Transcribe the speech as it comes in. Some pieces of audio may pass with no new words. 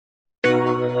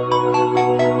Hey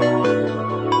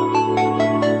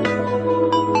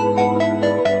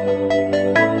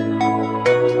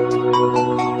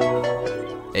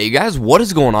guys, what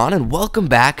is going on, and welcome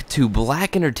back to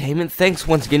Black Entertainment. Thanks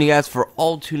once again, you guys, for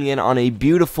all tuning in on a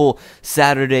beautiful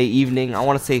Saturday evening. I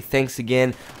want to say thanks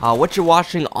again. What you're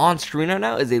watching on screen right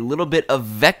now is a little bit of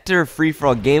Vector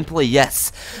free-for-all gameplay.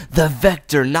 Yes, the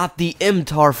Vector, not the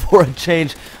MTAR for a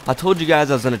change. I told you guys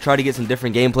I was going to try to get some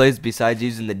different gameplays besides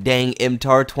using the dang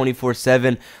MTAR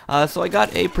 24/7. So I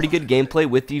got a pretty good gameplay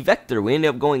with the Vector. We ended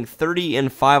up going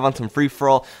 30-5 on some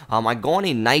free-for-all. I go on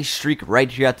a nice streak right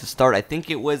here at the start. I think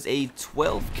it was a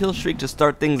 12 kill streak to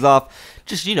start things off.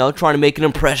 Just, you know, trying to make an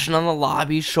impression on the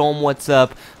lobby, show them what's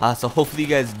up. So hopefully you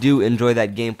guys do enjoy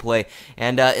that gameplay.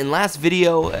 And in last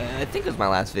video, I think it was my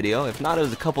last video, if not, it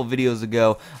was a couple videos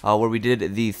ago where we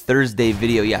did the Thursday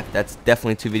video. Yeah, that's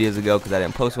definitely 2 videos ago because I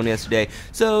didn't post one yesterday.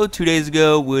 So 2 days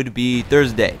ago would be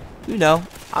Thursday. You know,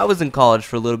 I was in college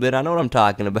for a little bit. I know what I'm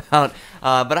talking about.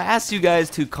 But I asked you guys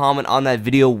to comment on that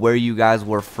video where you guys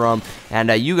were from.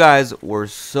 And you guys were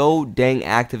so dang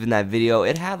active in that video.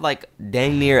 It had like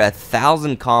dang near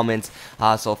 1,000 comments.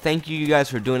 So thank you guys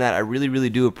for doing that. I really,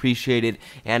 really do appreciate it.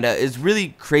 And it's really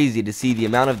crazy to see the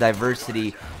amount of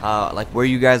diversity, like where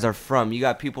you guys are from. You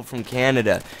got people from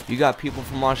Canada. You got people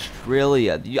from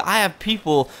Australia. I have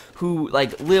people who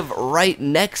like live right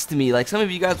next to me. Like some of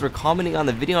you guys were commenting on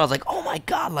the video, and I was like, oh my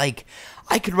god, like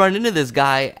I could run into this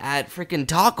guy at freaking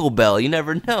Taco Bell. You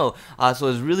never know. So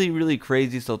it's really, really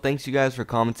crazy. So thanks you guys for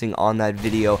commenting on that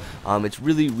video. It's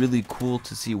really, really cool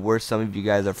to see where some of you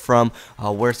guys are from,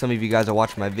 where some of you guys are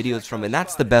watching my videos from. And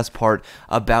that's the best part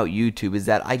about YouTube, is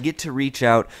that I get to reach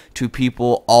out to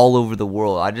people all over the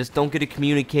world. I just don't get to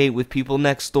communicate with people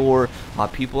next door,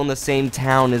 people in the same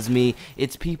town as me.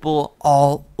 It's people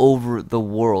all over the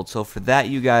world. So for that,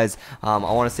 you guys, I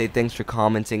want to say thanks for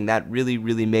commenting. That really,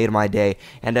 really made my day.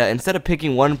 And instead of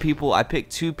picking 1 people, I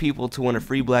picked 2 people to win a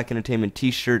free Black Entertainment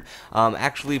t-shirt.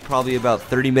 Actually, probably about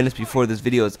 30 minutes before this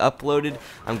video is uploaded,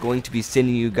 I'm going to be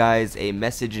sending you guys a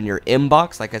message in your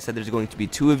inbox. Like I said, there's going to be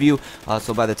 2 of you.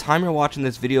 So by the time you're watching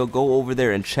this video, go over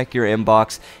there and check your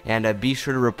inbox. And be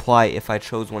sure to reply if I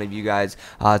chose one of you guys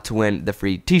to win the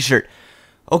free t-shirt.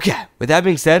 Okay, with that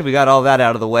being said, we got all that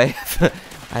out of the way.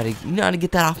 I had to, you know, to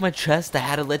get that off my chest. I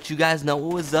had to let you guys know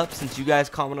what was up, since you guys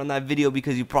commented on that video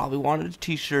because you probably wanted a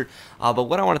t-shirt. But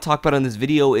what I want to talk about in this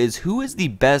video is who is the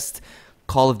best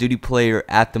Call of Duty player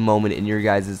at the moment in your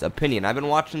guys' opinion. I've been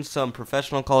watching some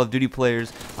professional Call of Duty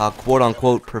players,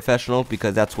 quote-unquote professional,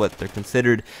 because that's what they're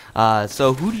considered.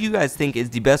 So who do you guys think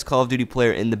is the best Call of Duty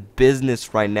player in the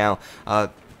business right now?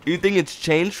 Do you think it's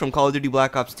changed from Call of Duty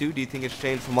Black Ops 2? Do you think it's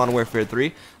changed from Modern Warfare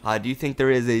 3? Do you think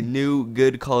there is a new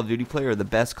good Call of Duty player, or the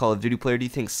best Call of Duty player? Do you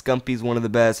think Scumpy's one of the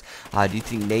best? Do you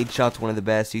think Nadeshot's one of the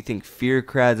best? Do you think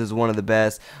Fearcrads is one of the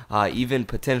best? Even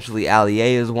potentially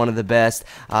Ali-A is one of the best?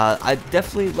 I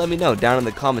definitely let me know down in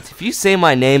the comments. If you say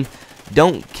my name,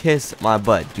 don't kiss my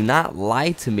butt. Do not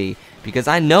lie to me, because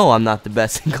I know I'm not the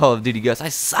best in Call of Duty Ghosts. I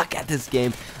suck at this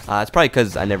game. It's probably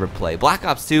because I never play. Black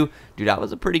Ops 2, dude, I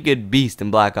was a pretty good beast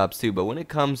in Black Ops 2, but when it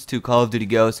comes to Call of Duty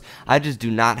Ghosts, I just do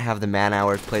not have the man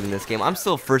hours played in this game. I'm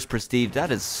still first prestige.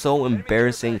 That is so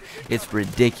embarrassing. It's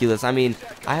ridiculous. I mean,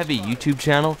 I have a YouTube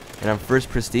channel, and I'm first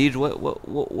prestige.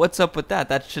 What's up with that?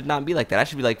 That should not be like that. I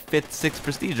should be like 5th, 6th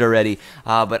prestige already.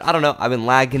 But I don't know. I've been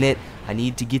lagging it. I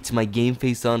need to get to my game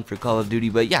face on for Call of Duty.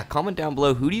 But yeah, comment down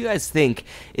below, who do you guys think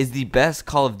is the best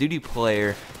Call of Duty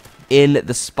player in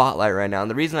the spotlight right now? And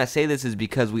the reason I say this is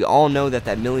because we all know that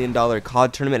that $1 million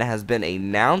COD tournament has been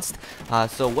announced.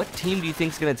 So what team do you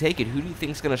think is going to take it? Who do you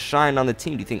think is going to shine on the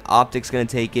team? Do you think Optic's going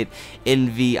to take it?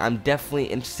 Envy? I'm definitely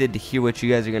interested to hear what you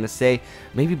guys are going to say.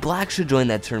 Maybe Black should join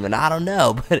that tournament. I don't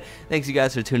know. But thanks you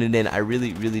guys for tuning in. I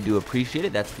really, really do appreciate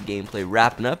it. That's the gameplay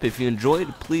wrapping up. If you enjoyed,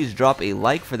 please drop a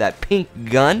like for that pink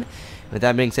gun. With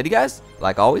that being said, you guys,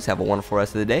 like always, have a wonderful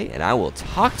rest of the day, and I will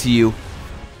talk to you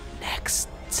next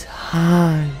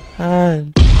time.